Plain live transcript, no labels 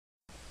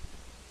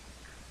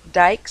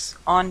Dykes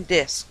on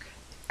Disc,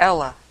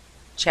 Ella,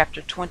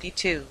 Chapter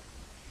 22.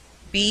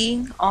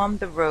 Being on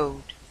the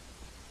Road.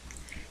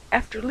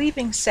 After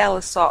leaving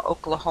Sallisaw,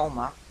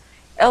 Oklahoma,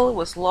 Ella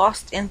was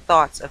lost in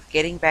thoughts of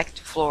getting back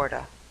to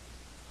Florida,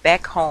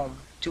 back home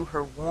to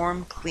her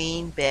warm,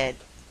 clean bed.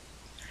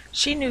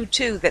 She knew,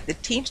 too, that the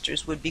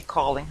Teamsters would be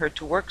calling her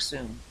to work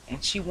soon,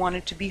 and she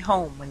wanted to be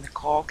home when the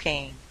call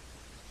came.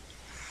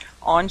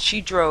 On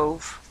she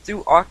drove,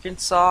 through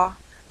Arkansas,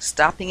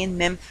 stopping in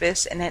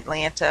Memphis and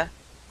Atlanta.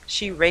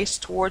 She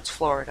raced towards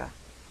Florida.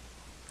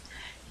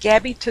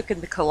 Gabby took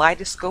in the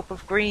kaleidoscope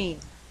of green.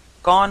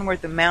 Gone were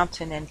the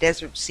mountain and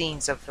desert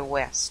scenes of the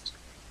West.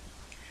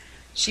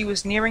 She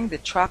was nearing the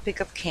Tropic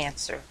of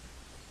Cancer.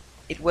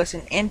 It was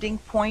an ending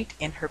point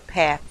in her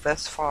path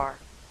thus far.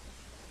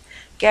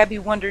 Gabby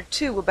wondered,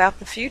 too, about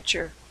the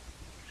future.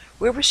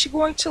 Where was she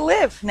going to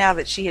live now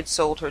that she had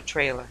sold her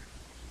trailer?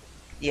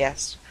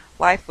 Yes,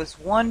 life was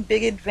one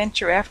big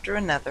adventure after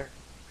another.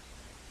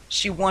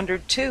 She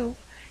wondered, too,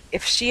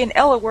 if she and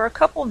Ella were a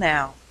couple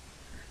now.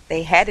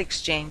 They had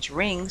exchanged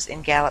rings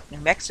in Gallup, New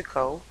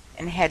Mexico,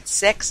 and had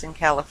sex in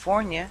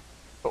California,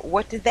 but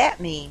what did that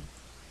mean?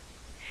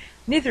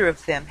 Neither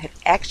of them had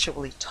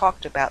actually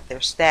talked about their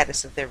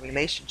status of their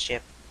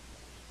relationship.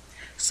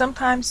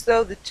 Sometimes,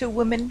 though the two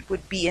women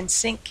would be in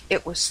sync,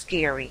 it was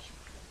scary.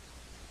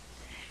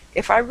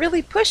 "If I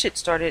really push it,"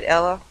 started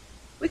Ella,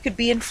 "we could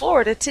be in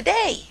Florida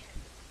today."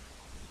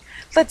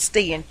 "Let's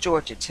stay in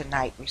Georgia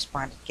tonight,"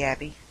 responded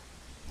Gabby.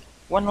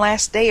 "One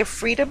last day of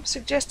freedom,"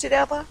 suggested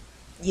Ella.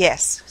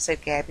 "Yes,"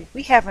 said Gabby,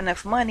 "we have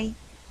enough money."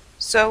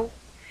 So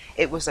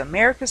it was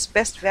America's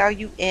Best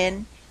Value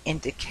Inn in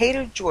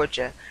Decatur,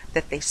 Georgia,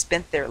 that they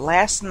spent their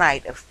last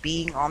night of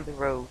being on the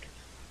road.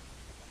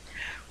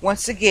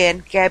 Once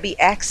again, Gabby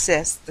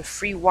accessed the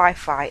free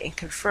Wi-Fi and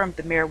confirmed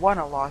the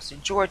marijuana laws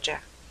in Georgia.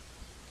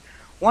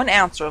 1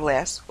 ounce or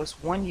less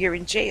was 1 year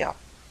in jail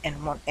and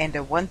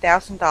a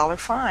 $1,000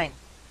 fine.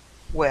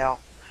 Well,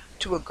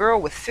 to a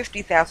girl with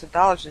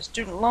 $50,000 in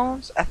student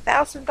loans,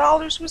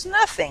 $1,000 was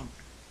nothing.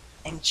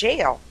 And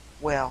jail,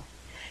 well,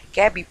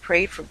 Gabby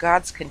prayed for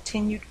God's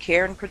continued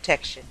care and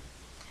protection.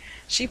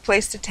 She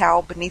placed a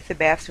towel beneath the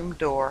bathroom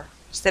door,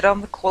 sat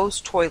on the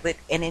closed toilet,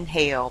 and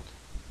inhaled.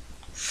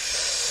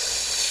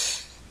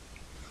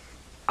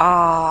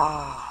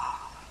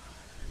 Ah,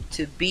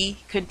 to be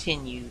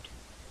continued.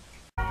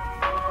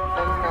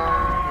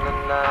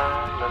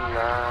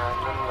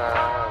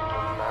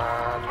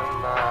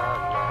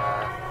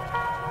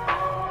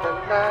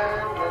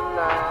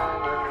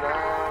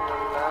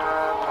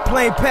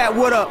 Plain Pat,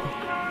 what up?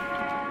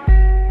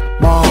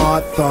 My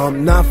heart thump,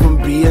 not from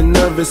being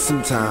nervous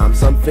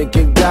sometimes. I'm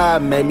thinking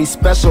God made me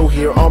special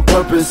here on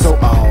purpose. So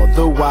all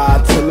the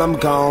while till I'm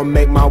gone,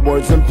 make my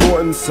words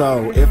important.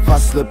 So if I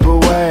slip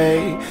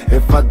away,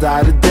 if I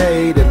die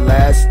today, the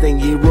last thing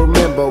you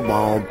remember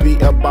won't be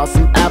about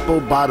some apple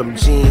bottom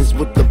jeans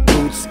with the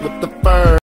boots, with the fur.